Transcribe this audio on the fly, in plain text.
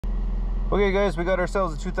Okay guys, we got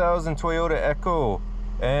ourselves a 2000 Toyota Echo,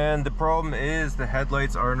 and the problem is the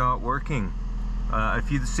headlights are not working. If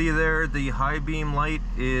you see there, the high beam light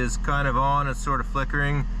is kind of on, it's sort of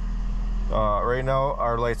flickering. Right now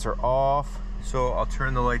our lights are off, so I'll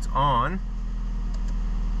turn the lights on.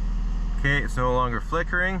 Okay, it's no longer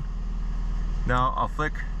flickering. Now I'll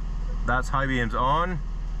flick, that's high beams on,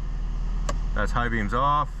 that's high beams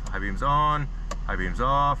off, high beams on, high beams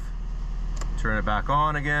off. Turn it back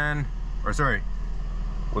on again, or sorry,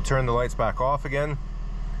 we'll turn the lights back off again.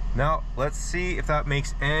 Now let's see if that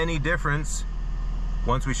makes any difference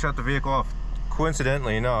once we shut the vehicle off.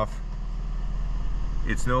 Coincidentally enough,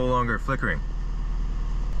 it's no longer flickering.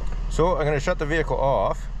 So I'm going to shut the vehicle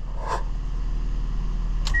off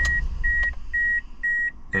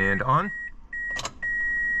and on.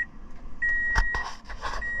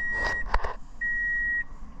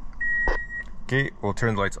 Okay, we'll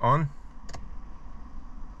turn the lights on,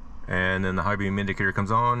 and then the high beam indicator comes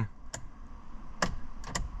on,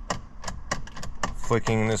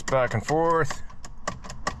 flicking this back and forth.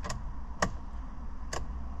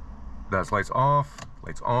 That's lights off,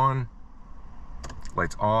 lights on,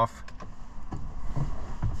 lights off.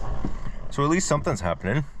 So at least something's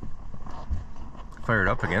happening. Fire it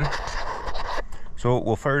up again. So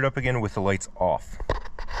we'll fire it up again with the lights off.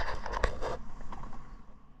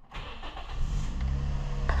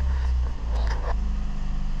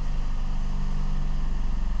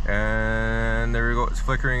 And there we go, it's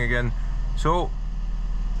flickering again. So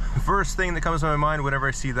first thing that comes to my mind whenever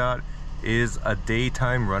I see that is a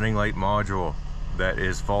daytime running light module that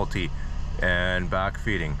is faulty and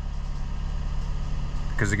backfeeding.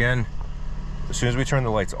 Because again, as soon as we turn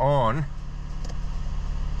the lights on,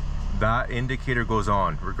 that indicator goes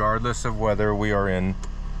on regardless of whether we are in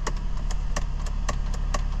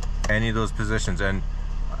any of those positions. And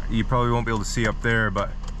you probably won't be able to see up there, but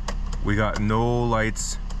we got no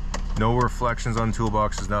lights, no reflections on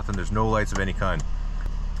toolboxes, nothing. There's no lights of any kind.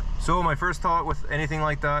 So my first thought with anything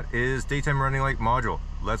like that is daytime running light module.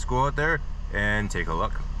 Let's go out there and take a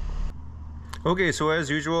look. Okay, so as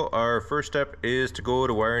usual, our first step is to go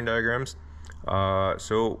to wiring diagrams.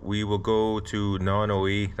 So we will go to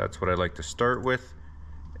non-OE, that's what I like to start with,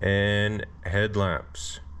 and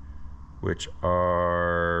headlamps, which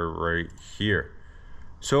are right here.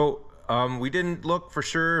 So we didn't look for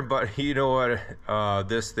sure, but you know what,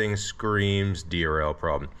 this thing screams DRL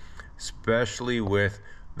problem, especially with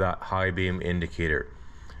that high beam indicator.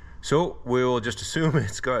 So we'll just assume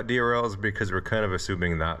it's got DRLs because we're kind of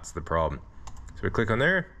assuming that's the problem. So we click on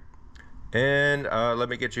there, and let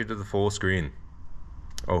me get you to the full screen.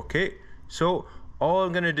 Okay, so all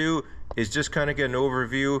I'm gonna do is just kind of get an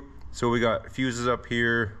overview. So we got fuses up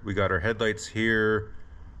here, we got our headlights here,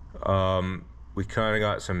 we kind of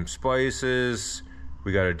got some splices,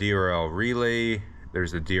 we got a DRL relay,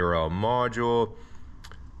 there's a DRL module,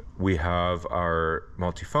 we have our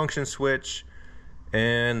multifunction switch,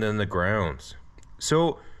 and then the grounds.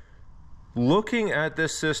 So looking at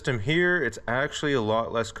this system here, it's actually a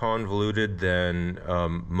lot less convoluted than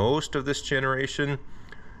most of this generation.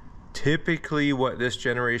 Typically what this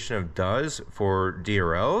generation does for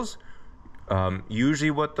DRLs,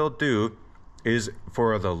 usually what they'll do is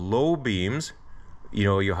for the low beams, you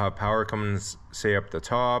know, you'll have power coming, say, up the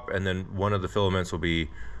top, and then one of the filaments will be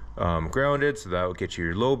grounded, so that will get you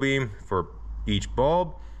your low beam for each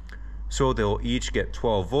bulb. So they'll each get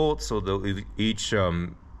 12 volts, so they'll each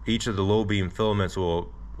of the low beam filaments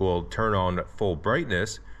will turn on at full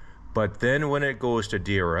brightness. But then when it goes to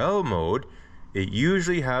DRL mode, it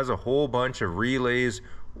usually has a whole bunch of relays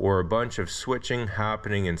or a bunch of switching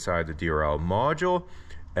happening inside the DRL module.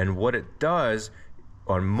 And what it does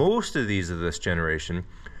on most of these of this generation,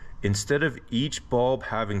 instead of each bulb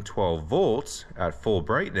having 12 volts at full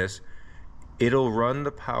brightness, it'll run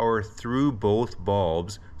the power through both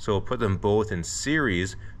bulbs. So it'll put them both in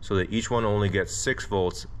series so that each one only gets 6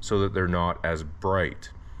 volts so that they're not as bright.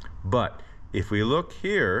 But if we look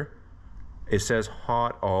here, it says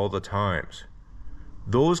hot all the times.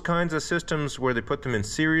 Those kinds of systems where they put them in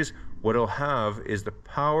series, what it'll have is the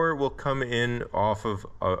power will come in off of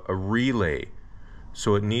a relay.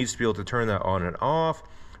 So it needs to be able to turn that on and off,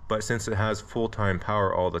 but since it has full-time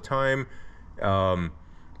power all the time, and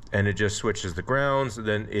it just switches the grounds,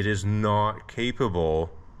 then it is not capable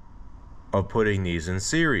of putting these in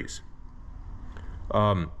series.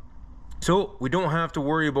 So we don't have to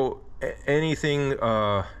worry about anything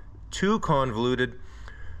too convoluted.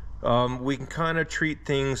 We can kind of treat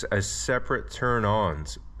things as separate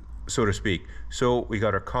turn-ons, so to speak. So we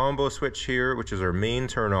got our combo switch here, which is our main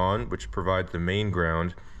turn-on, which provides the main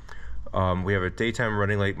ground. We have a daytime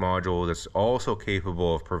running light module that's also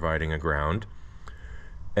capable of providing a ground.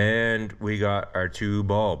 And we got our 2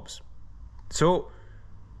 bulbs. So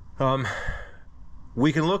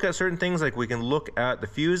we can look at certain things, like we can look at the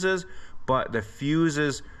fuses, but the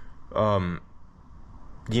fuses, you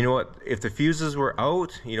know what, if the fuses were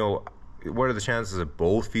out, you know, what are the chances of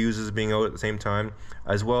both fuses being out at the same time?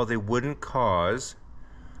 As well, they wouldn't cause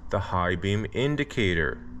the high beam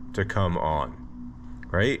indicator to come on,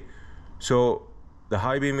 right? So the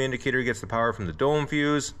high beam indicator gets the power from the dome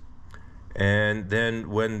fuse, and then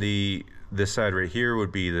when this side right here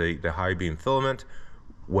would be the high beam filament,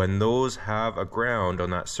 when those have a ground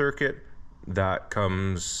on that circuit, that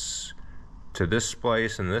comes to this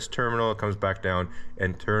splice and this terminal, it comes back down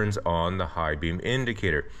and turns on the high beam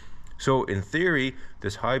indicator. So in theory,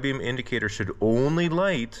 this high beam indicator should only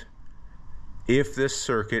light if this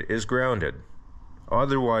circuit is grounded.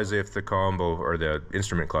 Otherwise, if the combo or the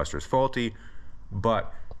instrument cluster is faulty.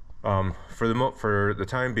 But for the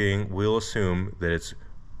time being, we'll assume that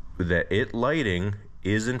it lighting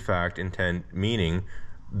is in fact meaning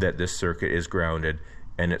that this circuit is grounded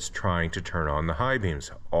and it's trying to turn on the high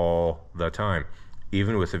beams all the time,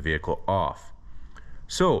 even with the vehicle off.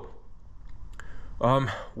 So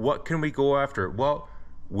what can we go after? Well,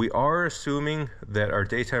 we are assuming that our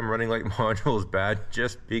daytime running light module is bad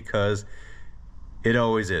just because it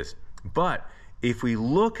always is. But if we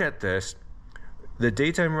look at this, the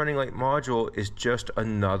daytime running light module is just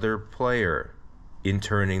another player in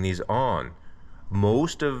turning these on.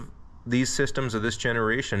 Most of these systems of this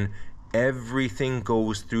generation, everything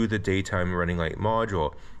goes through the daytime running light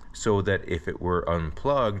module, so that if it were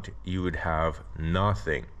unplugged, you would have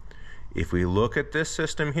nothing. If we look at this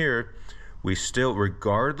system here, we still,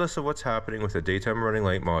 regardless of what's happening with the daytime running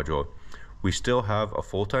light module, we still have a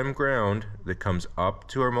full-time ground that comes up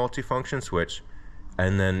to our multifunction switch,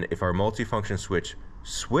 and then if our multifunction switch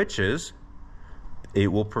switches, it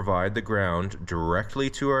will provide the ground directly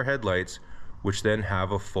to our headlights, which then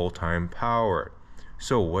have a full-time power.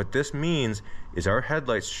 So what this means is our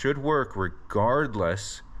headlights should work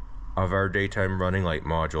regardless of our daytime running light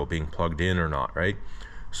module being plugged in or not, right?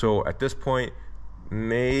 So at this point,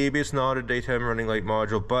 maybe it's not a daytime running light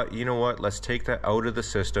module, but you know what? Let's take that out of the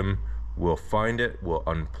system. We'll find it, we'll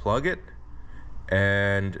unplug it,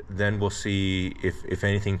 and then we'll see if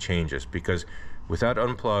anything changes. Because with that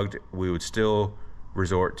unplugged, we would still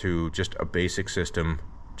resort to just a basic system,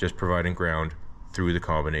 just providing ground through the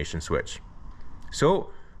combination switch. So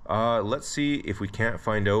let's see if we can't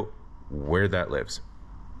find out where that lives.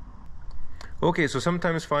 Okay, so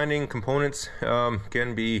sometimes finding components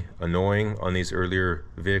can be annoying on these earlier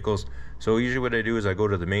vehicles. So usually what I do is I go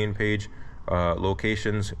to the main page,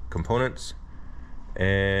 locations, components,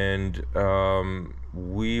 and it's a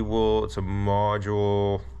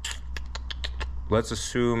module. Let's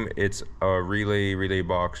assume it's a relay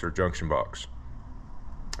box or junction box.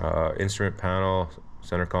 Instrument panel,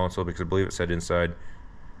 center console, because I believe it said inside.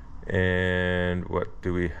 And what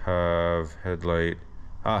do we have? Headlight.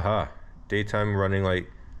 Aha, daytime running light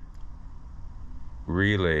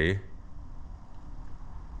relay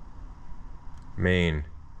main.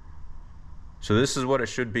 So this is what it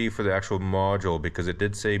should be for the actual module, because it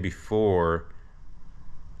did say before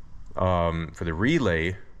for the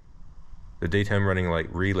relay, the daytime running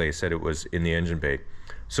light relay said it was in the engine bay.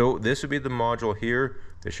 So this would be the module here.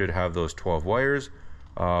 They should have those 12 wires.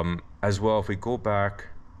 As well, if we go back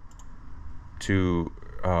to,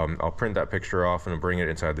 I'll print that picture off and I'll bring it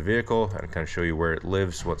inside the vehicle and kind of show you where it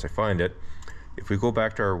lives once I find it. If we go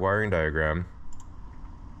back to our wiring diagram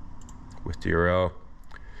with DRL,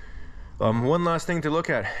 one last thing to look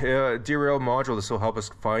at, DRL module, this will help us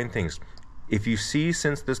find things. If you see,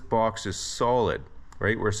 since this box is solid,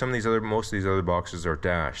 right, where most of these other boxes are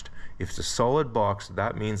dashed, if it's a solid box,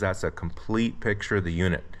 that means that's a complete picture of the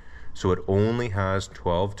unit. So it only has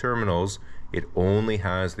 12 terminals, it only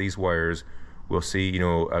has these wires. We'll see, you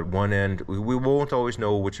know, at one end, we won't always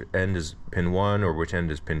know which end is pin 1 or which end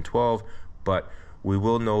is pin 12, but we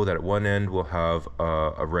will know that at one end we'll have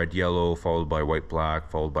a red yellow followed by white black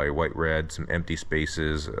followed by white red, some empty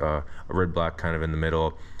spaces, a red black kind of in the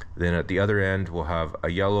middle. Then at the other end we'll have a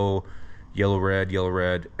yellow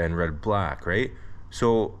red, and red black, right?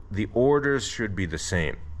 So the orders should be the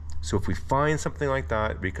same. So if we find something like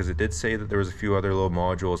that, because it did say that there was a few other little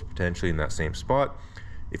modules potentially in that same spot,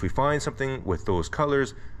 if we find something with those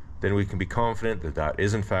colors, then we can be confident that that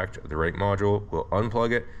is in fact the right module. We'll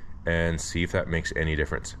unplug it and see if that makes any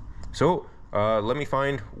difference. So let me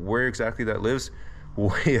find where exactly that lives,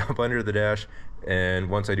 way up under the dash, and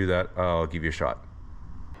once I do that, I'll give you a shot.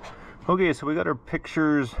 Okay, so we got our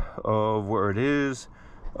pictures of where it is.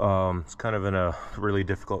 It's kind of in a really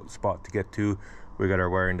difficult spot to get to. We got our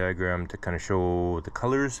wiring diagram to kind of show the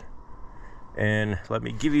colors, and let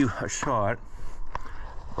me give you a shot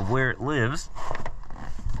of where it lives.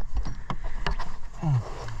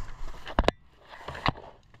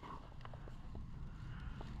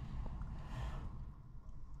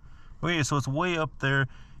 Okay, so it's way up there,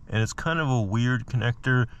 and it's kind of a weird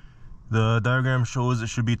connector. The diagram shows it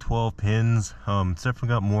should be 12 pins. It's definitely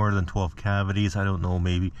got more than 12 cavities. I don't know,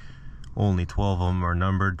 maybe only 12 of them are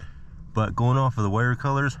numbered. But going off of the wire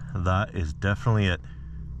colors, that is definitely it.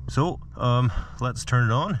 So, let's turn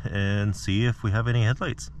it on and see if we have any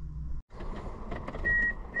headlights.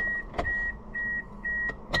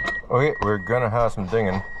 Okay, we're gonna have some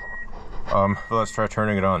dinging. Let's try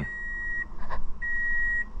turning it on.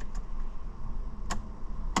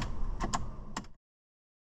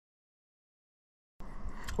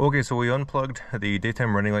 Okay, so we unplugged the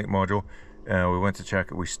daytime running light module and we went to check.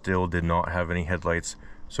 We still did not have any headlights.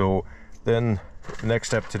 So then the next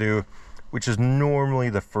step to do, which is normally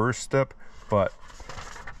the first step, but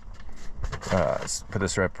let's put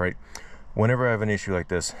this up right. Whenever I have an issue like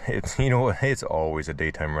this, it's, you know, it's always a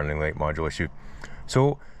daytime running light module issue.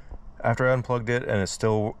 So after I unplugged it and they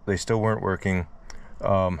still weren't working,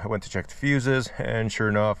 I went to check the fuses, and sure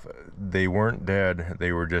enough, they weren't dead,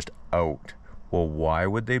 they were just out. Well, why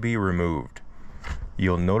would they be removed?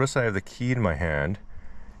 You'll notice I have the key in my hand,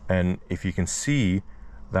 and if you can see,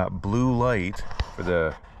 that blue light for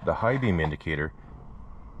the high beam indicator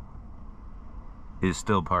is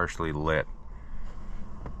still partially lit.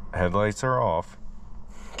 Headlights are off,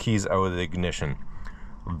 keys out of the ignition.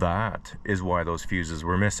 That is why those fuses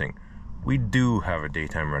were missing. We do have a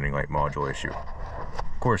daytime running light module issue.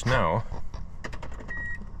 Of course, now,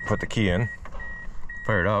 put the key in,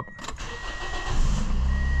 fire it up,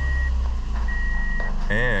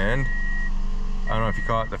 and I don't know if you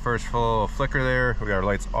caught the first full flicker there. We got our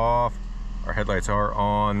lights off, our headlights are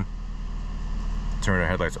on. Turn our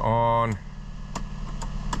headlights on.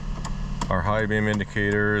 Our high beam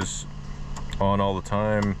indicators on all the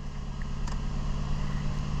time.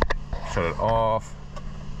 Shut it off.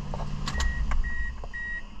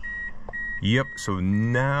 Yep, so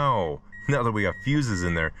now that we got fuses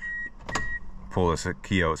in there, pull this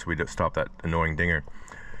key out so we don't stop that annoying dinger.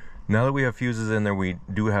 Now that we have fuses in there, we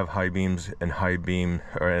do have high beams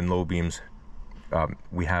and low beams.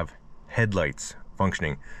 We have headlights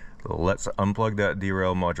functioning. Let's unplug that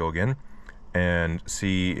derail module again and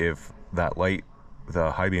see if that light,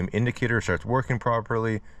 the high beam indicator, starts working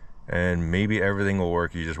properly, and maybe everything will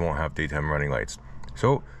work. You just won't have daytime running lights.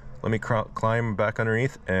 So let me climb back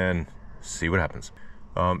underneath and see what happens.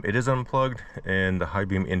 It is unplugged and the high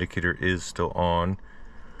beam indicator is still on.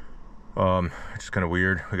 It's kind of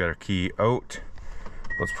weird. We got our key out.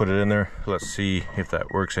 Let's put it in there. Let's see if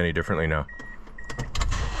that works any differently now.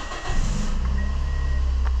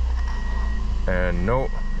 And no,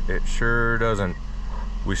 it sure doesn't.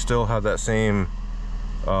 We still have that same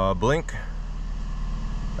blink.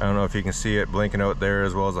 I don't know if you can see it blinking out there,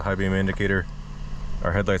 as well as the high beam indicator.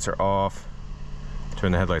 Our headlights are off.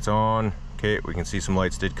 Turn the headlights on. Okay, we can see some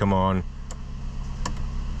lights did come on.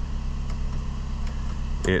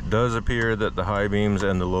 It does appear that the high beams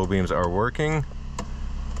and the low beams are working,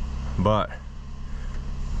 but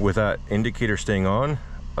with that indicator staying on,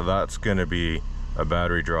 that's going to be a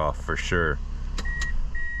battery draw for sure.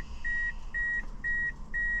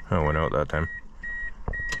 I went out that time.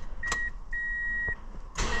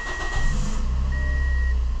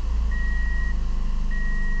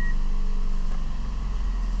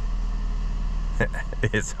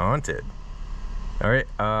 It's haunted. All right,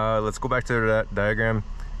 let's go back to that diagram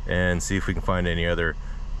and see if we can find any other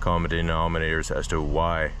common denominators as to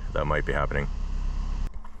why that might be happening.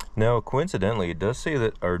 Now, coincidentally, it does say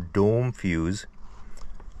that our dome fuse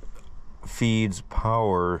feeds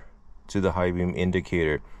power to the high beam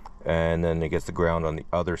indicator, and then it gets the ground on the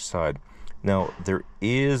other side. Now, there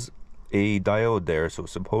is a diode there, so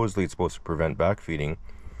supposedly it's supposed to prevent backfeeding,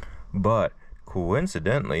 but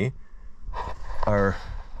coincidentally, our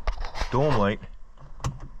dome light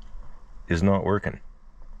is not working.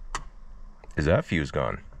 Is that fuse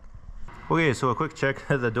gone? Okay, so a quick check.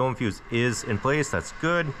 The dome fuse is in place. That's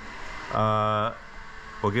good.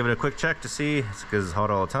 We'll give it a quick check to see, because it's hot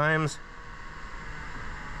all the times.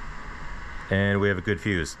 And we have a good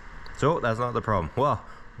fuse. So that's not the problem. Well,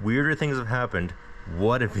 weirder things have happened.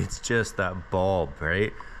 What if it's just that bulb,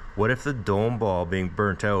 right? What if the dome bulb being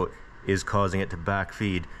burnt out is causing it to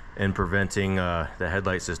backfeed and preventing the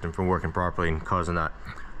headlight system from working properly and causing that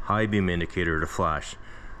high beam indicator to flash?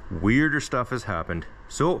 Weirder stuff has happened.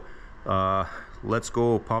 So let's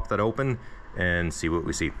go pop that open and see what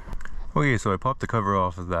we see. Okay, so I popped the cover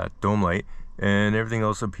off of that dome light and everything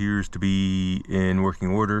else appears to be in working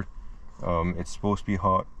order. It's supposed to be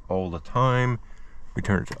hot all the time. We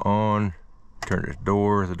turn it on, turn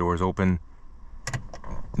the door's open,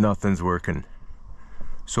 nothing's working.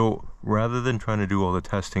 So rather than trying to do all the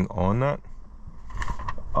testing on that,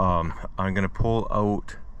 I'm gonna pull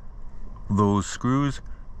out those screws,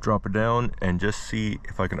 drop it down, and just see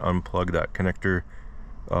if I can unplug that connector,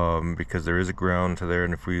 because there is a ground to there,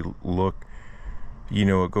 and if we look, you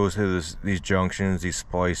know, it goes to these junctions, these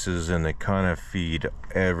splices, and they kind of feed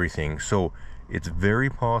everything. So it's very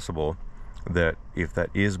possible that if that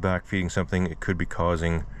is backfeeding something, it could be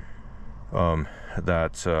causing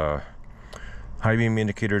that high beam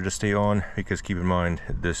indicator to stay on, because keep in mind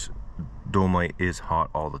this dome light is hot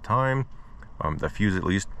all the time, the fuse at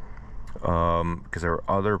least, because our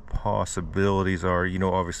other possibilities are, you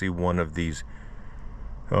know, obviously one of these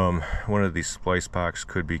splice packs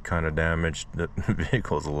could be kind of damaged. The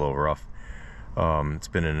vehicle's a little rough. It's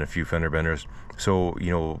been in a few fender benders, so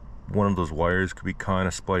you know, one of those wires could be kind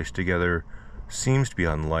of spliced together. Seems to be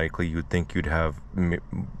unlikely. You'd think you'd have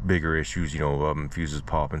bigger issues, you know, fuses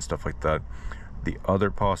pop and stuff like that. The other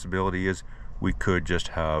possibility is we could just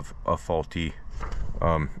have a faulty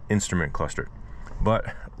instrument cluster.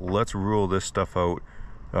 But let's rule this stuff out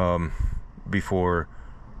before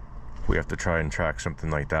we have to try and track something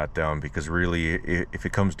like that down, because really, if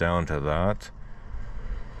it comes down to that,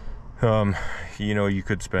 you know, you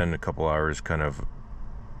could spend a couple hours kind of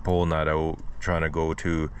pulling that out, trying to go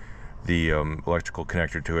to the electrical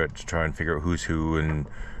connector to it to try and figure out who's who, and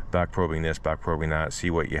back probing this, back probing that, see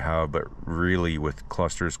what you have. But really, with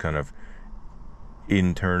clusters kind of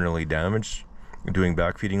internally damaged, doing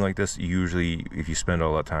backfeeding like this, usually if you spend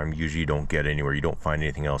all that time, usually you don't get anywhere, you don't find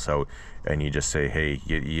anything else out, and you just say, hey,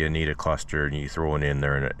 you need a cluster, and you throw it in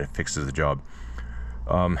there and it fixes the job.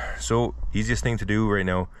 So easiest thing to do right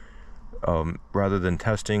now, rather than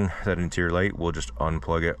testing that interior light, we'll just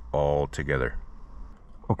unplug it all together.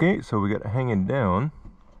 Okay, so we got it hanging down.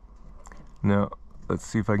 Now let's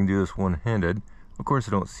see if I can do this one-handed. Of course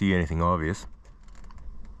I don't see anything obvious.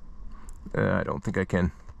 I don't think I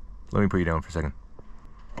can. Let me put you down for a second.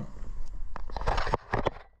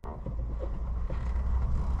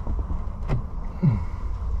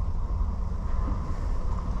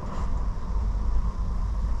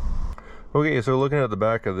 Okay, so looking at the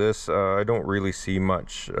back of this, I don't really see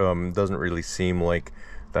much. Doesn't really seem like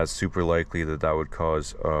that's super likely that that would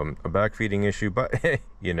cause a backfeeding issue, but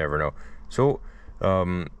you never know. So,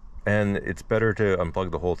 and it's better to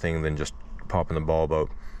unplug the whole thing than just popping the bulb out.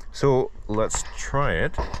 So let's try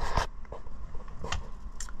it.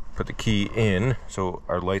 Put the key in, so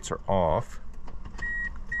our lights are off.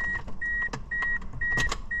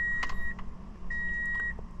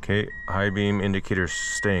 Okay, high beam indicator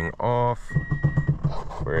staying off.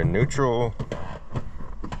 We're in neutral.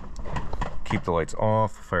 Keep the lights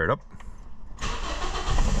off, fire it up.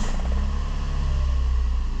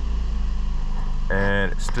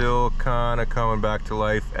 And it's still kind of coming back to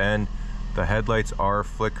life, and the headlights are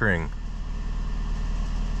flickering.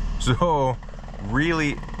 So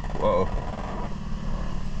really, whoa,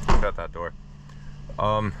 got that door.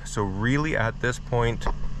 So really at this point,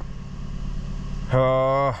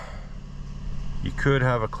 you could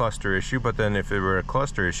have a cluster issue, but then if it were a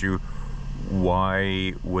cluster issue,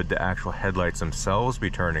 why would the actual headlights themselves be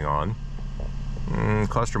turning on?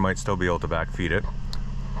 Cluster might still be able to backfeed it.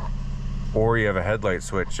 Or you have a headlight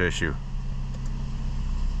switch issue.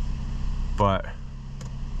 But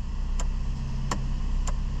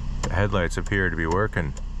the headlights appear to be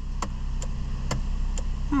working.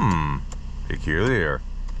 Peculiar.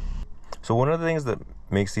 So one of the things that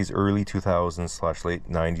makes these early 2000s / late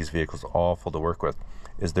 90s vehicles awful to work with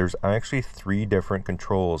is there's actually 3 different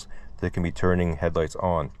controls that can be turning headlights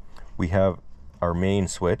on. We have our main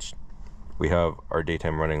switch, we have our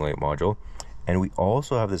daytime running light module, and we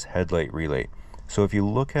also have this headlight relay. So if you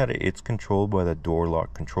look at it, it's controlled by the door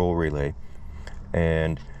lock control relay.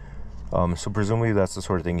 And so presumably that's the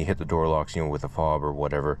sort of thing you hit the door locks, you know, with a fob or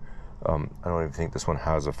whatever. I don't even think this one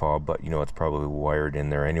has a fob, but you know, it's probably wired in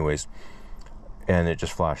there anyways. And it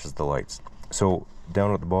just flashes the lights. So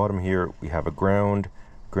down at the bottom here, we have a ground.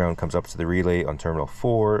 Ground comes up to the relay on terminal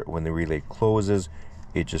 4. When the relay closes,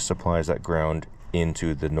 it just supplies that ground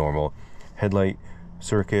into the normal headlight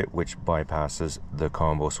circuit, which bypasses the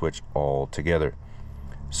combo switch altogether.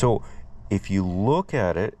 So if you look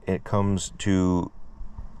at it, it comes to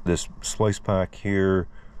this splice pack here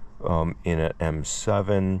in an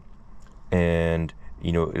M7, and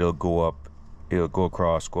you know, it'll go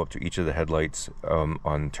across, go up to each of the headlights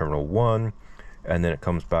on terminal 1, and then it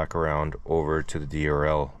comes back around over to the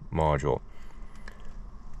DRL module.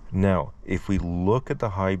 Now, if we look at the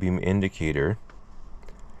high beam indicator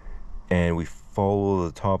and we follow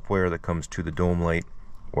the top wire that comes to the dome light,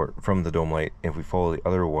 or from the dome light, if we follow the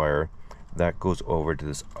other wire, that goes over to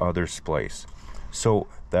this other splice. So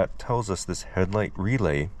that tells us this headlight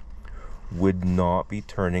relay would not be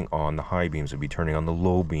turning on the high beams, it would be turning on the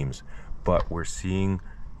low beams. But we're seeing,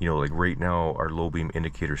 you know, like right now our low beam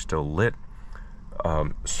indicator is still lit.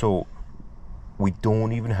 So we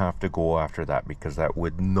don't even have to go after that, because that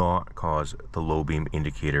would not cause the low beam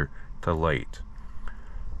indicator to light.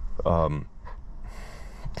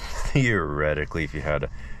 Theoretically, if you had,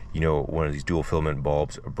 you know, one of these dual filament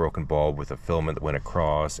bulbs, a broken bulb with a filament that went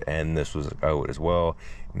across, and this was out as well,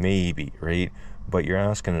 maybe, right? But you're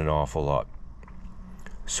asking an awful lot.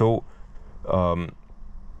 So,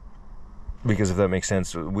 because if that makes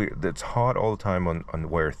sense, it's hot all the time on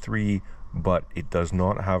wire 3, but it does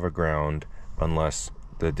not have a ground unless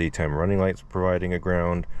the daytime running light's providing a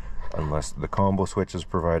ground, unless the combo switch is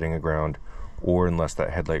providing a ground, or unless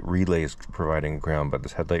that headlight relay is providing a ground. But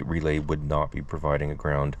this headlight relay would not be providing a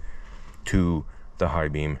ground to the high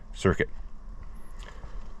beam circuit.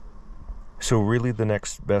 So really the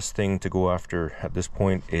next best thing to go after at this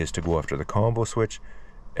point is to go after the combo switch.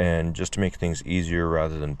 And just to make things easier,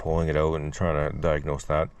 rather than pulling it out and trying to diagnose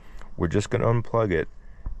that, we're just going to unplug it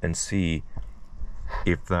and see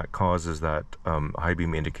if that causes that high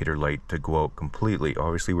beam indicator light to go out completely.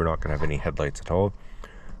 Obviously we're not going to have any headlights at all,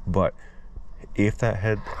 but if that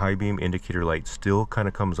high beam indicator light still kind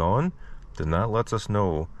of comes on, then that lets us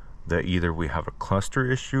know that either we have a cluster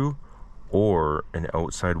issue or an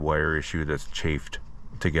outside wire issue that's chafed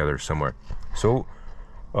together somewhere. So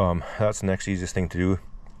that's the next easiest thing to do,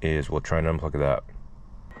 is we'll try and unplug that.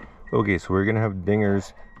 Okay, so we're gonna have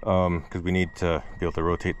dingers because we need to be able to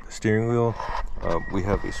rotate the steering wheel. We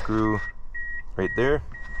have a screw right there.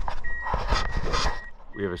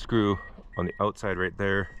 We have a screw on the outside right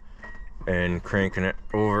there, and cranking it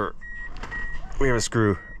over, we have a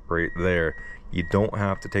screw right there. You don't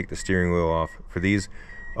have to take the steering wheel off for these,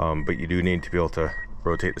 but you do need to be able to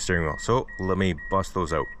rotate the steering wheel. So let me bust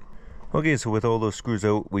those out. Okay, so with all those screws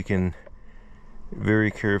out, we can very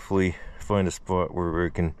carefully find a spot where we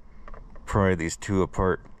can pry these two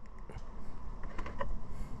apart.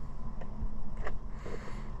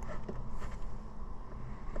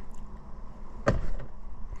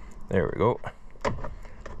 There we go.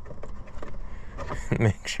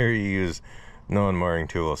 Make sure you use non-marring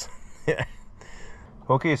tools.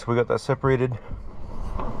 Okay, so we got that separated.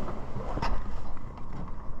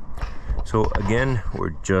 So again,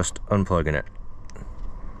 we're just unplugging it.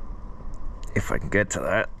 If I can get to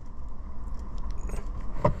that.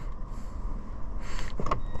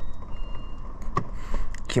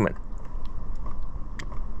 Come on.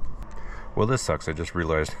 Well, this sucks. I just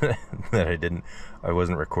realized that I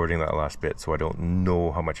wasn't recording that last bit, so I don't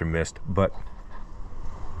know how much I missed, but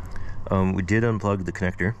we did unplug the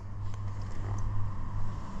connector.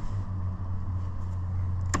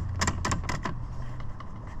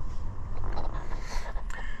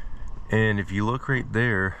 And if you look right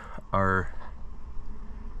there, our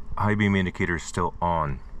high beam indicator is still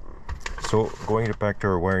on. So going back to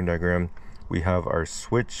our wiring diagram, we have our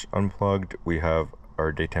switch unplugged, we have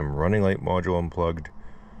our daytime running light module unplugged.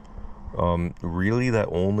 Really that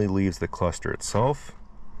only leaves the cluster itself,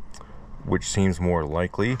 which seems more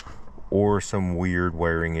likely, or some weird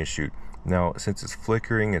wiring issue. Now, since it's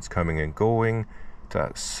flickering, it's coming and going,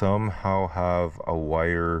 to somehow have a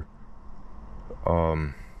wire,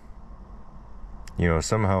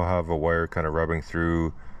 somehow have a wire kind of rubbing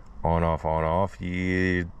through, on off,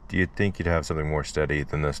 you'd think you'd have something more steady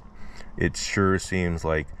than this. It sure seems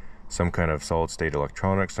like some kind of solid state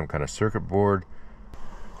electronics, some kind of circuit board.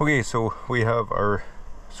 Okay, so we have our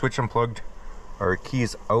switch unplugged, our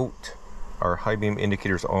keys out, our high beam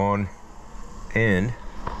indicators on, and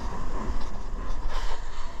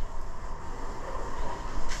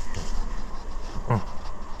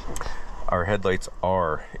our headlights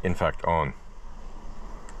are in fact on.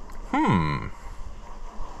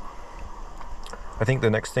 I think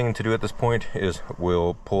the next thing to do at this point is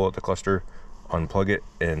we'll pull out the cluster, unplug it,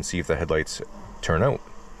 and see if the headlights turn out,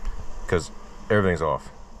 because everything's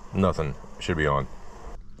off. Nothing should be on.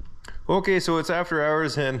 Okay, so it's after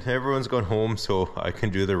hours and everyone's gone home, so I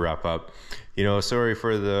can do the wrap up. Sorry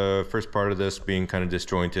for the first part of this being kind of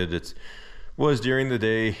disjointed. It was during the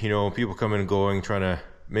day, people coming and going, trying to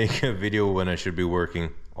make a video when I should be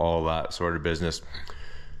working, all that sort of business.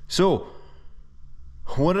 So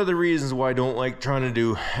one of the reasons why I don't like trying to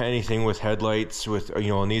do anything with headlights with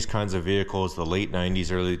on these kinds of vehicles, the late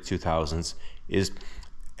 90s, early 2000s, is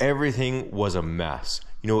everything was a mess.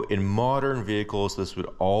 You know, in modern vehicles, this would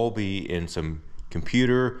all be in some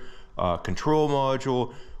computer control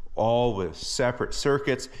module, all with separate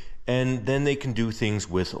circuits, and then they can do things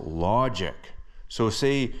with logic. So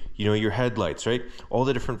say, you know, your headlights, right? All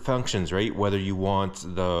the different functions, right? Whether you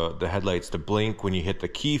want the headlights to blink when you hit the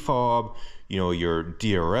key fob, you know, your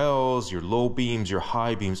DRLs, your low beams, your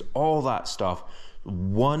high beams, all that stuff.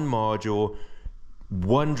 One module,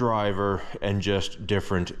 one driver, and just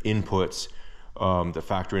different inputs that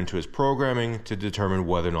factor into his programming to determine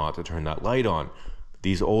whether or not to turn that light on.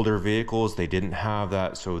 These older vehicles, they didn't have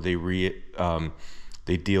that, so they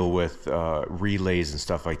deal with relays and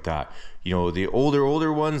stuff like that. You know, the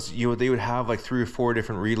older ones, you know, they would have like 3 or 4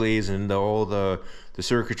 different relays, and all the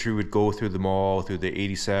circuitry would go through them all, through the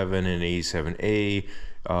 87 and 87A.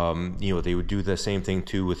 You know, they would do the same thing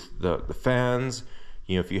too with the fans.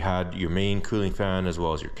 You know, if you had your main cooling fan as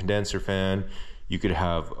well as your condenser fan, you could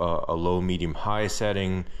have a low, medium, high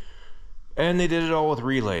setting. And they did it all with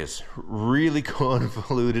relays. Really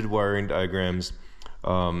convoluted wiring diagrams.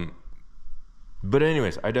 But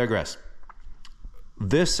anyways, I digress.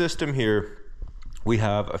 This system here, we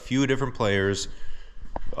have a few different players.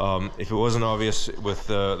 If it wasn't obvious with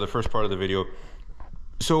the first part of the video.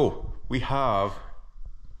 So we have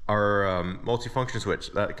our multifunction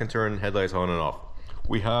switch that can turn headlights on and off.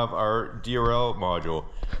 We have our DRL module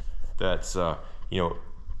that's you know,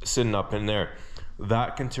 sitting up in there.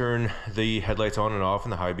 That can turn the headlights on and off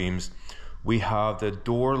and the high beams. We have the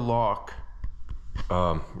door lock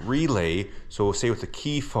relay, so say with the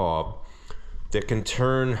key fob, that can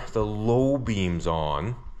turn the low beams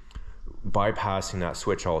on, bypassing that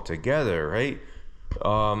switch altogether, right?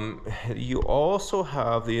 You also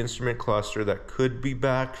have the instrument cluster that could be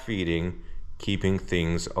backfeeding, keeping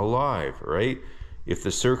things alive, right? If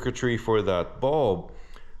the circuitry for that bulb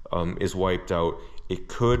is wiped out, it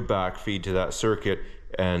could backfeed to that circuit,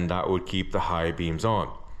 and that would keep the high beams on.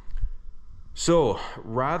 So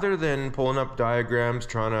rather than pulling up diagrams,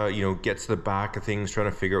 trying to, you know, get to the back of things, trying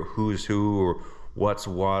to figure out who's who or what's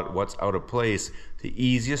what, what's out of place, the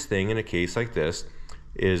easiest thing in a case like this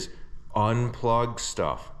is unplug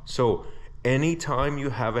stuff. So anytime you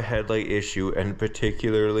have a headlight issue, and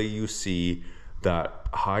particularly you see that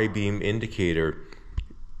high beam indicator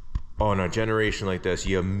on a generation like this,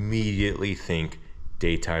 you immediately think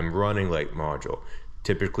daytime running light module.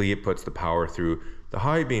 Typically it puts the power through the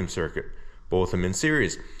high beam circuit, both of them in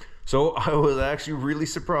series. So I was actually really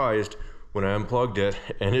surprised when I unplugged it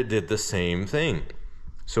and it did the same thing.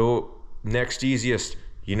 So next easiest,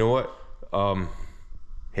 you know what?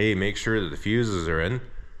 Hey, make sure that the fuses are in,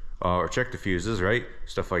 or check the fuses, right?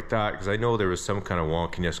 Stuff like that, because I know there was some kind of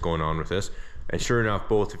wonkiness going on with this. And sure enough,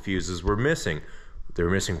 both the fuses were missing. They were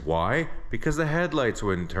missing, why? Because the headlights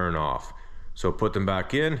wouldn't turn off. So put them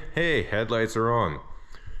back in, hey, headlights are on.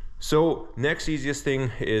 So next easiest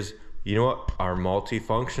thing is, you know what, our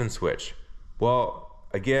multi-function switch. Well,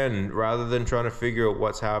 again, rather than trying to figure out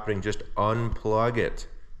what's happening, just unplug it.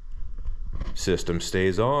 System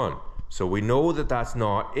stays on. So we know that that's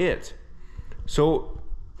not it. So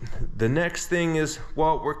the next thing is,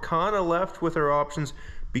 well, we're kind of left with our options,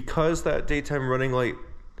 because that daytime running light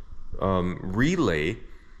relay,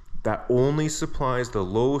 that only supplies the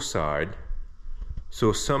low side.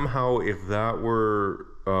 So somehow if that were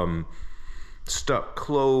stuck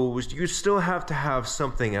closed, you still have to have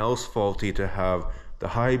something else faulty to have the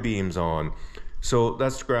high beams on. So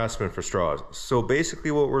that's grasping for straws. So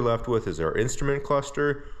basically what we're left with is our instrument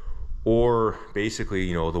cluster, or basically,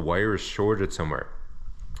 you know, the wire is shorted somewhere.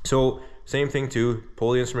 So same thing too,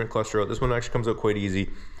 pull the instrument cluster out. This one actually comes out quite easy.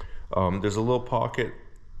 There's a little pocket,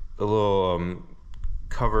 a little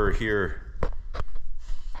cover here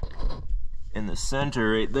in the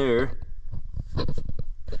center right there.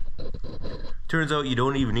 Turns out you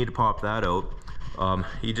don't even need to pop that out.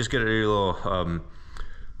 You just get a little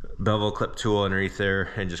bevel clip tool underneath there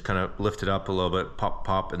and just kind of lift it up a little bit, pop,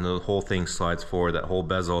 pop, and the whole thing slides forward, that whole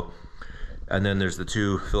bezel. And then there's the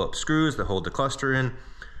 2 Phillips screws that hold the cluster in.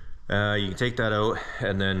 You can take that out,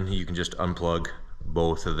 and then you can just unplug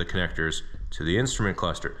both of the connectors to the instrument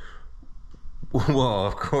cluster. Well,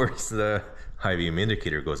 of course, the high beam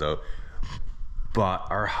indicator goes out, but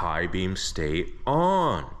our high beams stay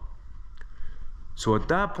on. So at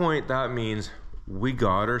that point, that means we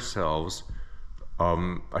got ourselves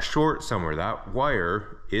a short somewhere. That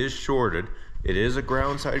wire is shorted. It is a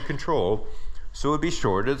ground side control, so it'd be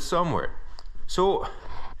shorted somewhere. So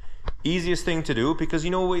easiest thing to do, because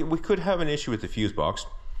you know we could have an issue with the fuse box,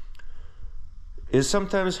 is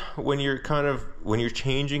sometimes when you're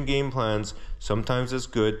changing game plans, sometimes it's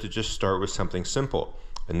good to just start with something simple.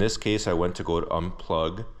 In this case, I went to go to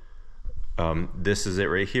unplug. This is it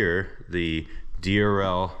right here, the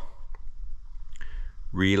DRL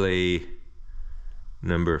relay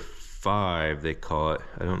number 5, they call it.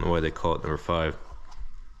 I don't know why they call it number 5,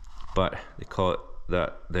 but they call it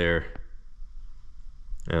that there.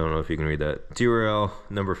 I don't know if you can read that. DRL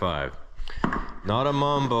number 5. Not a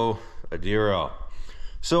Mambo, a DRL.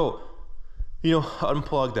 So, you know,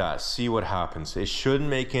 unplug that, see what happens. It shouldn't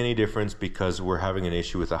make any difference because we're having an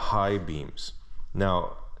issue with the high beams.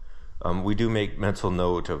 Now, we do make mental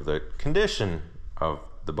note of the condition of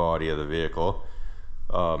the body of the vehicle.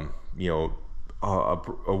 You know,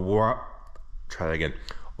 try that again.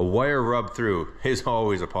 A wire rub through is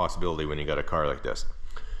always a possibility when you got a car like this.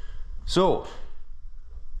 So,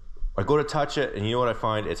 I go to touch it, and you know what I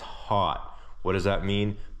find? It's hot. What does that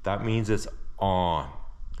mean? That means it's on.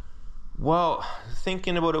 Well,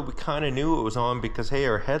 thinking about it, we kind of knew it was on because, hey,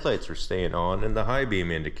 our headlights were staying on and the high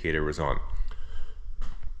beam indicator was on.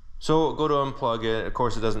 So go to unplug it. Of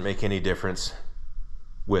course, it doesn't make any difference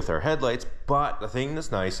with our headlights, but the thing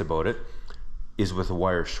that's nice about it is with the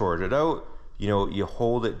wire shorted out, you know, you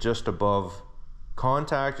hold it just above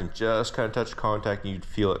contact and just kind of touch contact and you'd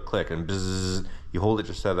feel it click, and bzzz, you hold it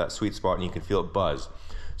just at that sweet spot and you can feel it buzz.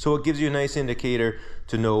 So it gives you a nice indicator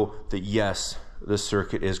to know that yes, the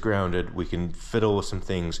circuit is grounded. We can fiddle with some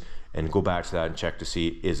things and go back to that and check to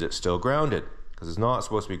see, is it still grounded? Because it's not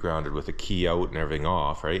supposed to be grounded with the key out and everything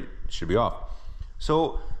off, right? It should be off.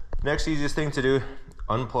 So next easiest thing to do,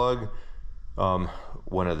 unplug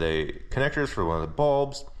one of the connectors for one of the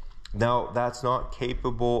bulbs. Now that's not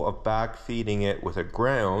capable of backfeeding it with a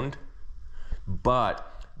ground,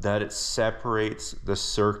 but that it separates the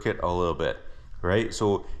circuit a little bit, right?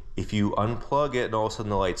 So if you unplug it and all of a sudden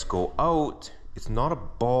the lights go out, it's not a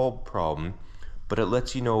bulb problem, but it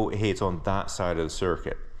lets you know, hey, it's on that side of the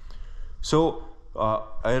circuit. So I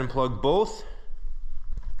unplug both,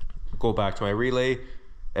 go back to my relay,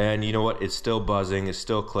 and you know what? It's still buzzing, it's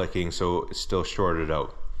still clicking, so it's still shorted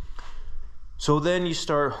out. So then you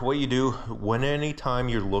start, what you do, when anytime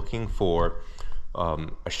you're looking for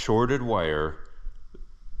a shorted wire,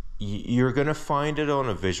 you're gonna find it on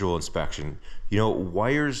a visual inspection. You know,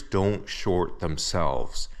 wires don't short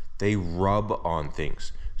themselves. They rub on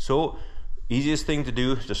things. So easiest thing to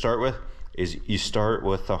do to start with is you start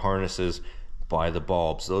with the harnesses by the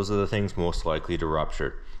bulbs. Those are the things most likely to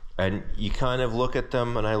rupture. And you kind of look at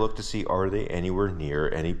them, and I look to see, are they anywhere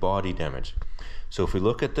near any body damage? So if we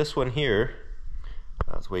look at this one here,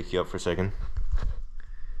 let's wake you up for a second.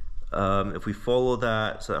 If we follow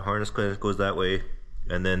that, so that harness goes that way,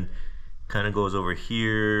 and then kind of goes over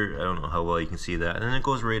here. I don't know how well you can see that. And then it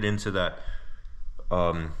goes right into that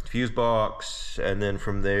fuse box, and then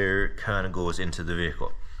from there kind of goes into the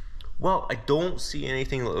vehicle. Well, I don't see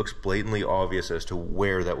anything that looks blatantly obvious as to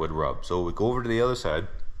where that would rub. So we go over to the other side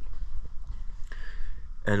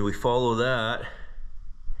and we follow that,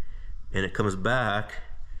 and it comes back,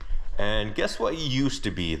 and guess what used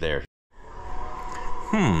to be there?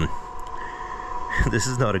 This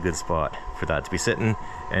is not a good spot for that to be sitting.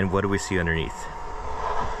 And what do we see underneath?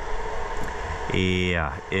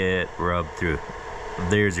 Yeah, it rubbed through.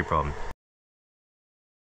 There's your problem.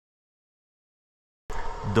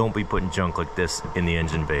 Don't be putting junk like this in the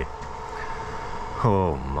engine bay.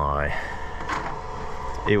 Oh my.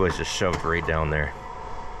 It was just shoved right down there.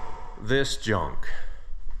 This junk.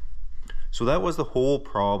 So that was the whole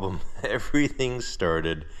problem. Everything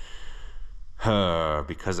started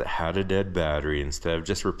because it had a dead battery. Instead of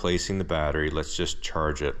just replacing the battery, let's just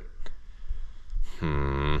charge it.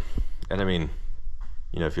 And I mean,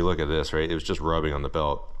 you know, if you look at this, right, it was just rubbing on the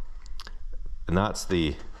belt. And that's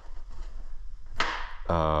the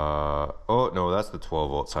oh no, that's the 12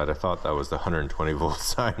 volt side. I thought that was the 120 volt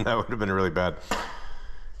side. That would have been really bad.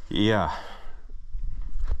 Yeah,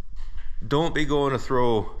 don't be going to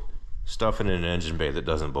throw stuff in an engine bay that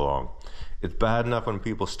doesn't belong. It's bad enough when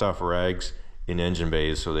people stuff rags in engine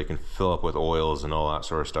bays so they can fill up with oils and all that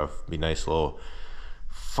sort of stuff, be nice little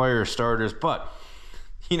fire starters, but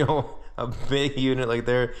you know, a big unit like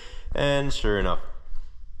there, and sure enough,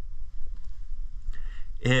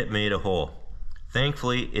 it made a hole.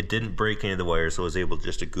 Thankfully, it didn't break any of the wires, so I was able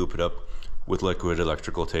just to goop it up with liquid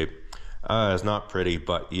electrical tape. It's not pretty,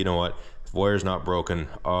 but you know what? If the wire's not broken,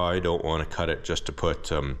 I don't want to cut it just to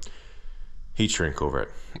put heat shrink over it.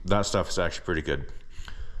 That stuff is actually pretty good.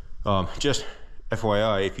 Just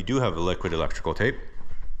FYI, if you do have a liquid electrical tape,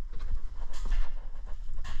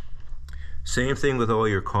 same thing with all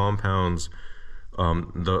your compounds,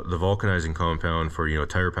 the vulcanizing compound for, you know,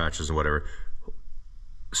 tire patches and whatever.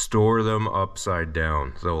 Store them upside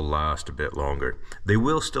down. They'll last a bit longer. They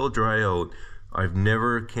will still dry out, I've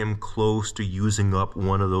never come close to using up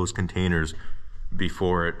one of those containers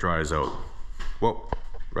before it dries out. Whoa,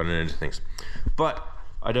 running into things. But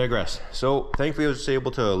I digress. So thankfully I was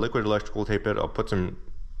able to liquid electrical tape it. I'll put some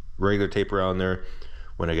regular tape around there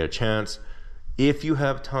when I get a chance. If you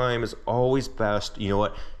have time, it's always best, you know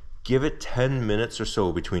what, give it 10 minutes or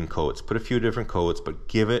so between coats. Put a few different coats, but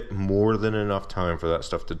give it more than enough time for that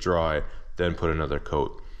stuff to dry, then put another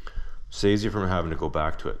coat. Saves you from having to go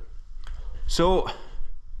back to it. So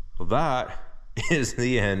that is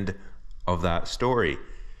the end of that story.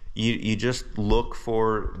 You just look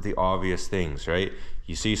for the obvious things, right?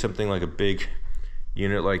 You see something like a big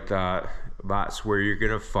unit like that, that's where you're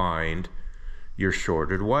gonna find your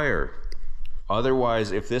shorted wire.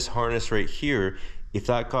 Otherwise, if this harness right here, if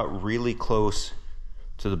that got really close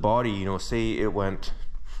to the body, you know, say it went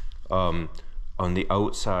on the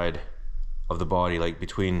outside of the body, like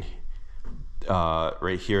between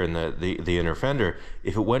right here in the inner fender,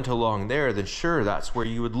 if it went along there, then sure, that's where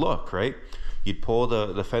you would look, right? You'd pull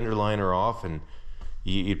the fender liner off and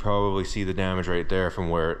you'd probably see the damage right there from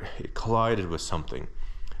where it collided with something.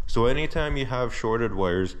 So anytime you have shorted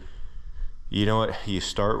wires, you know what, you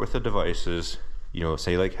start with the devices, you know,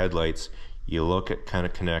 say like headlights, you look at kind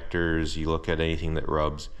of connectors, you look at anything that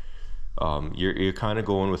rubs. You're kind of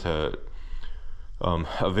going with a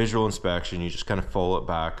visual inspection. You just kind of follow it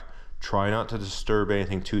back. Try not to disturb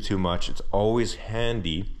anything too much. It's always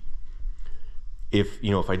handy. If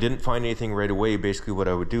I didn't find anything right away, basically what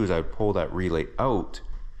I would do is I would pull that relay out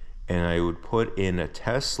and I would put in a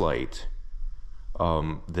test light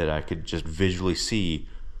that I could just visually see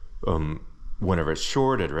whenever it's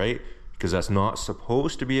shorted, right? Because that's not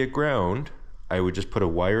supposed to be a ground. I would just put a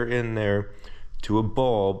wire in there to a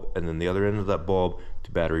bulb and then the other end of that bulb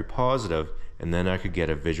to battery positive, and then I could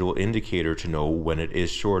get a visual indicator to know when it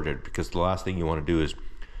is shorted, because the last thing you want to do is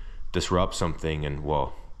disrupt something and,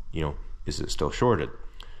 well, you know, is it still shorted?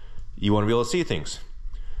 You want to be able to see things.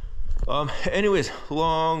 Anyways,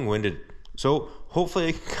 long-winded. So hopefully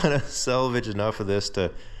I can kind of salvage enough of this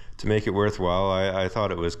to make it worthwhile. I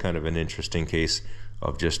thought it was kind of an interesting case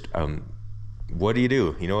of just what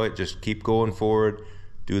do? You know what, just keep going forward,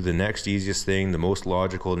 do the next easiest thing, the most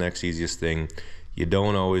logical next easiest thing. You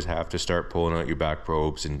don't always have to start pulling out your back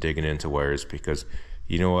probes and digging into wires, because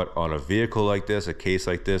you know what, on a vehicle like this, a case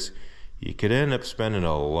like this, you could end up spending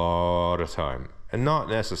a lot of time and not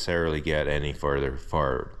necessarily get any further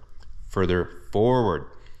forward.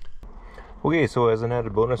 Okay, so as an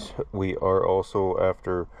added bonus, we are also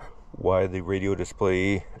after why the radio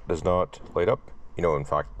display does not light up. You know, in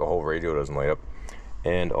fact, the whole radio doesn't light up.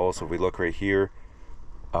 And also, if we look right here,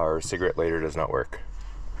 our cigarette lighter does not work.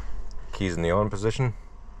 Keys in the on position,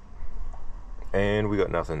 and we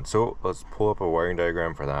got nothing. So let's pull up a wiring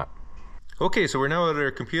diagram for that. Okay, so we're now at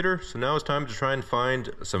our computer, so now it's time to try and find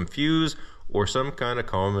some fuse or some kind of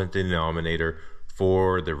common denominator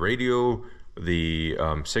for the radio, the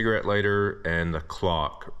cigarette lighter, and the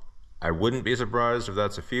clock. I wouldn't be surprised if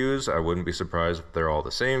that's a fuse. I wouldn't be surprised if they're all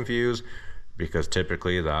the same fuse, because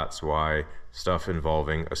typically that's why stuff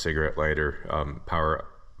involving a cigarette lighter,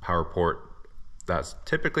 power port, that's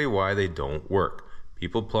typically why they don't work.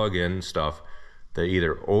 People plug in stuff that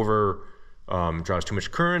either draws too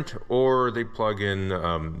much current, or they plug in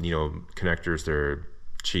you know, connectors that are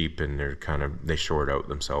cheap and they short out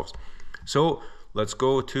themselves. So let's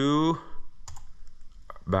go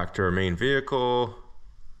back to our main vehicle.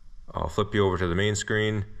 I'll flip you over to the main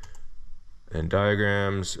screen, and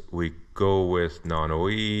diagrams, we go with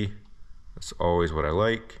non-OE. That's always what I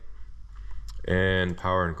like. And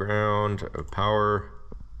power and ground, power.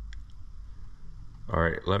 All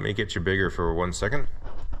right, let me get you bigger for 1 second.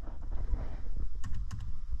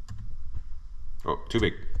 Oh, too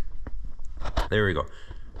big. There we go.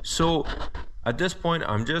 So at this point,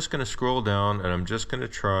 I'm just gonna scroll down and I'm just gonna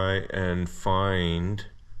try and find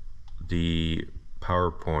the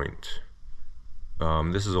PowerPoint.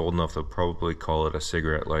 This is old enough, they'll probably call it a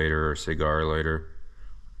cigarette lighter or cigar lighter.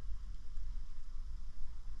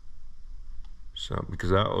 So, because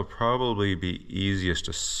that will probably be easiest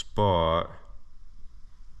to spot.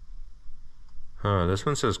 This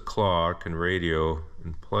one says clock and radio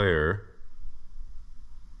and player.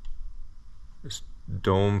 It's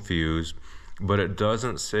dome fuse, but it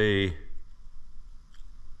doesn't say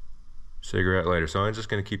cigarette lighter. So I'm just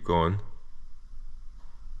going to keep going.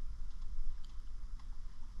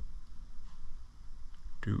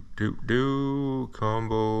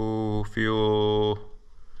 Combo, fuel,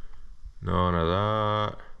 none of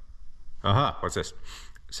that. Aha, what's this?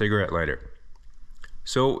 Cigarette lighter.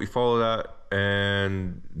 So we follow that,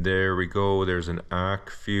 and there we go. There's an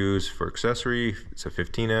ACK fuse for accessory. It's a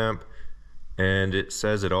 15 amp. and it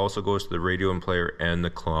says it also goes to the radio and player and the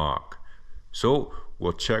clock. So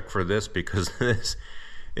we'll check for this because this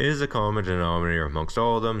is a common denominator amongst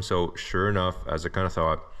all of them. So sure enough, as I kind of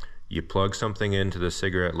thought, you plug something into the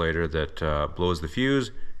cigarette lighter that blows the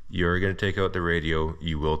fuse, you're going to take out the radio,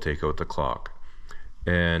 you will take out the clock.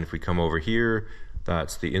 And if we come over here,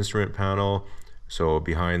 that's the instrument panel, so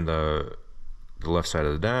behind the left side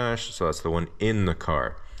of the dash, so that's the one in the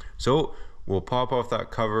car. So we'll pop off that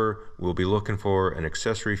cover, we'll be looking for an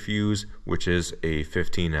accessory fuse, which is a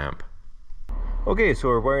 15 amp. Okay, so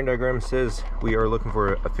our wiring diagram says we are looking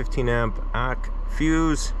for a 15 amp ACK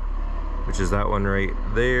fuse, which is that one right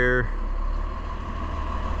there.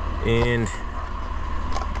 And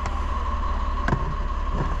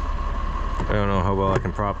I don't know how well I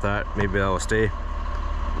can prop that. Maybe that will stay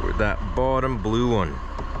with that bottom blue one.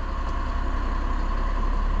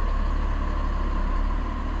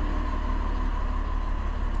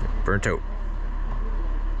 Burnt out.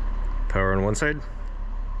 Power on one side.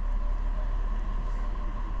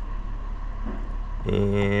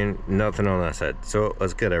 And nothing on that side. So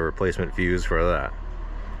let's get a replacement fuse for that.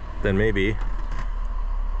 Then maybe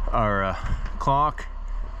our clock,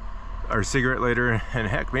 our cigarette lighter, and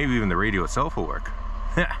heck, maybe even the radio itself will work.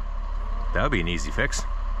 That would be an easy fix.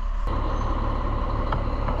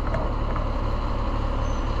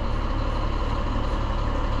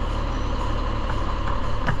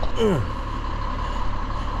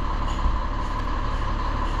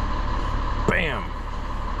 Bam!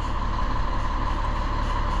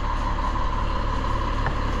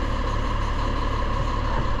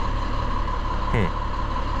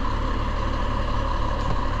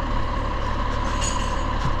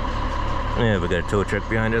 Yeah, we got a tow truck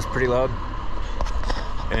behind us, pretty loud.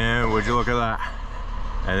 And would you look at that?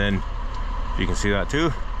 And then, if you can see that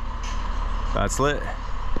too, that's lit.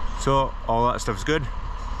 So all that stuff's good.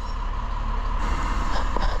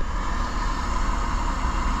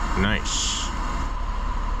 Nice.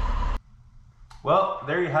 Well,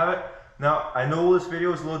 there you have it. Now, I know this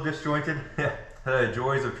video is a little disjointed. The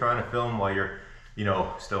joys of trying to film while you're, you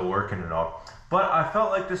know, still working and all. But I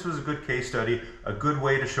felt like this was a good case study, a good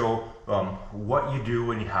way to show what you do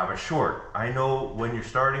when you have a short. I know when you're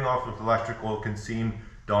starting off with electrical, it can seem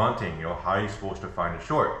daunting, you know, how are you supposed to find a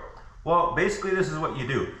short? Well, basically this is what you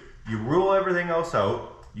do. You rule everything else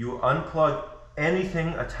out, you unplug anything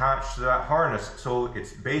attached to that harness, so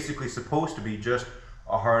it's basically supposed to be just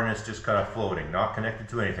a harness just kind of floating, not connected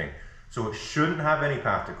to anything. So it shouldn't have any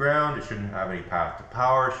path to ground, it shouldn't have any path to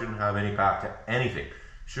power, it shouldn't have any path to anything. It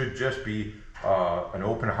should just be an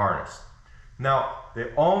open harness. Now,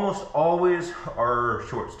 they almost always are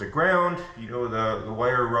shorts to ground, you know, the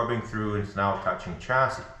wire rubbing through and it's now touching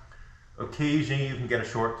chassis. Occasionally you can get a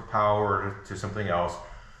short to power or to something else.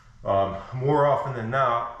 More often than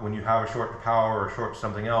not, when you have a short to power or a short to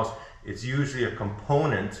something else, it's usually a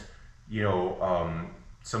component, you know,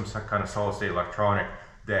 some kind of solid state electronic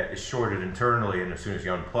that is shorted internally, and as soon as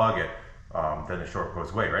you unplug it, then the short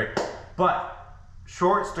goes away, right? But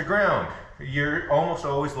shorts to ground, you're almost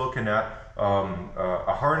always looking at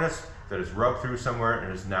a harness that is rubbed through somewhere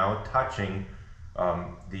and is now touching,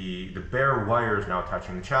 the bare wire is now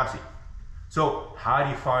touching the chassis. So how do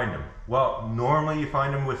you find them? Well, normally you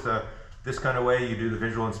find them with this kind of way. You do the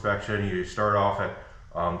visual inspection, you start off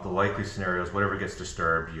at the likely scenarios, whatever gets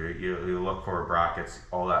disturbed, you look for brackets,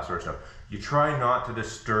 all that sort of stuff. You try not to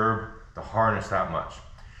disturb the harness that much.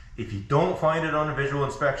 If you don't find it on a visual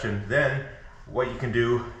inspection, then what you can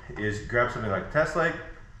do is grab something like a test light,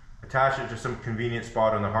 attach it to some convenient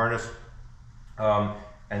spot on the harness,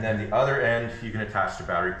 and then the other end you can attach to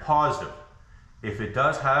battery positive. If it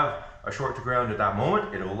does have a short to ground at that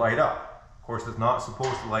moment, it'll light up. Of course, it's not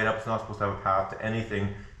supposed to light up, it's not supposed to have a path to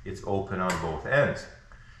anything, it's open on both ends.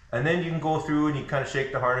 And then you can go through and you kind of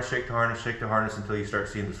shake the harness, shake the harness, shake the harness until you start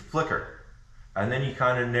seeing this flicker. And then you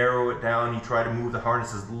kind of narrow it down, you try to move the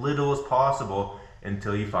harness as little as possible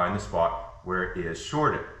until you find the spot where it is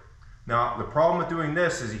shorted. Now, the problem with doing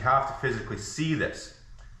this is you have to physically see this,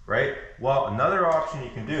 right? Well, another option you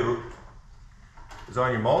can do is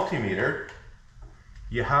on your multimeter,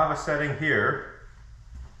 you have a setting here,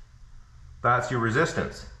 that's your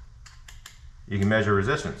resistance. You can measure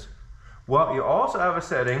resistance. Well, you also have a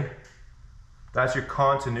setting, that's your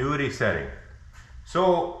continuity setting.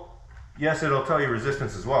 So, yes, it'll tell you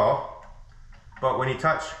resistance as well, but when you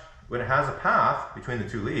touch, when it has a path between the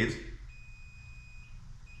two leads,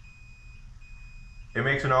 it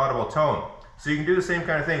makes an audible tone. So you can do the same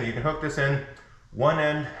kind of thing. You can hook this in one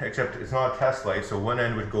end, except it's not a test light, so one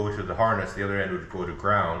end would go to the harness, the other end would go to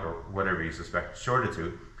ground, or whatever you suspect it's shorted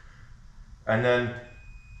to. And then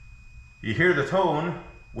you hear the tone,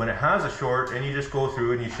 when it has a short, and you just go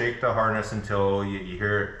through and you shake the harness until you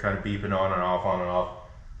hear it kind of beeping on and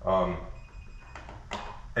off,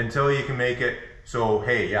 until you can make it so,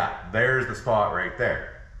 hey, yeah, there's the spot right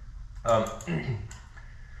there.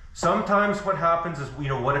 Sometimes what happens is, you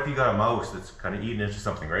know, what if you got a mouse that's kind of eating into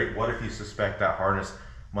something, right? What if you suspect that harness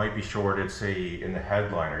might be shorted, say, in the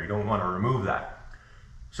headliner? You don't want to remove that.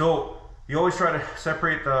 So you always try to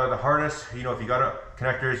separate the harness. You know, if you got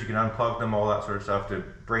connectors, you can unplug them, all that sort of stuff, to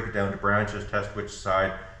break it down to branches, test which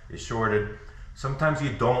side is shorted. Sometimes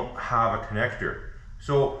you don't have a connector.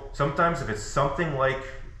 So sometimes if it's something like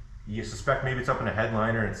you suspect maybe it's up in a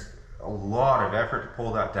headliner and it's a lot of effort to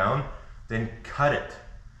pull that down, then cut it.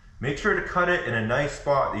 Make sure to cut it in a nice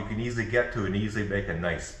spot that you can easily get to and easily make a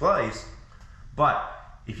nice splice. But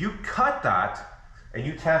if you cut that and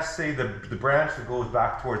you test, say, the branch that goes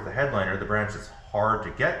back towards the headliner, the branch that's hard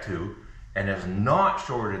to get to and is not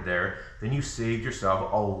shorted there, then you saved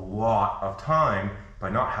yourself a lot of time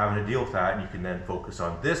by not having to deal with that, and you can then focus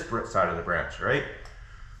on this side of the branch, right?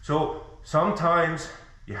 So sometimes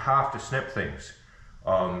you have to snip things.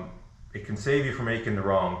 It can save you from making the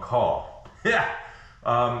wrong call. Yeah.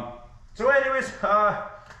 So anyways, I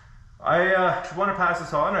want to pass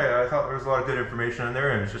this on. I thought there was a lot of good information in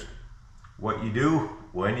there, and it's just what you do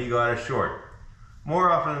when you got a short. More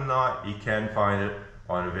often than not, you can find it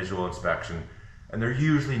on a visual inspection, and they're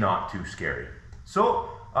usually not too scary. So,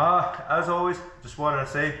 as always, just wanted to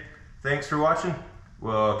say thanks for watching.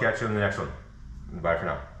 We'll catch you in the next one. Bye for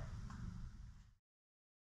now.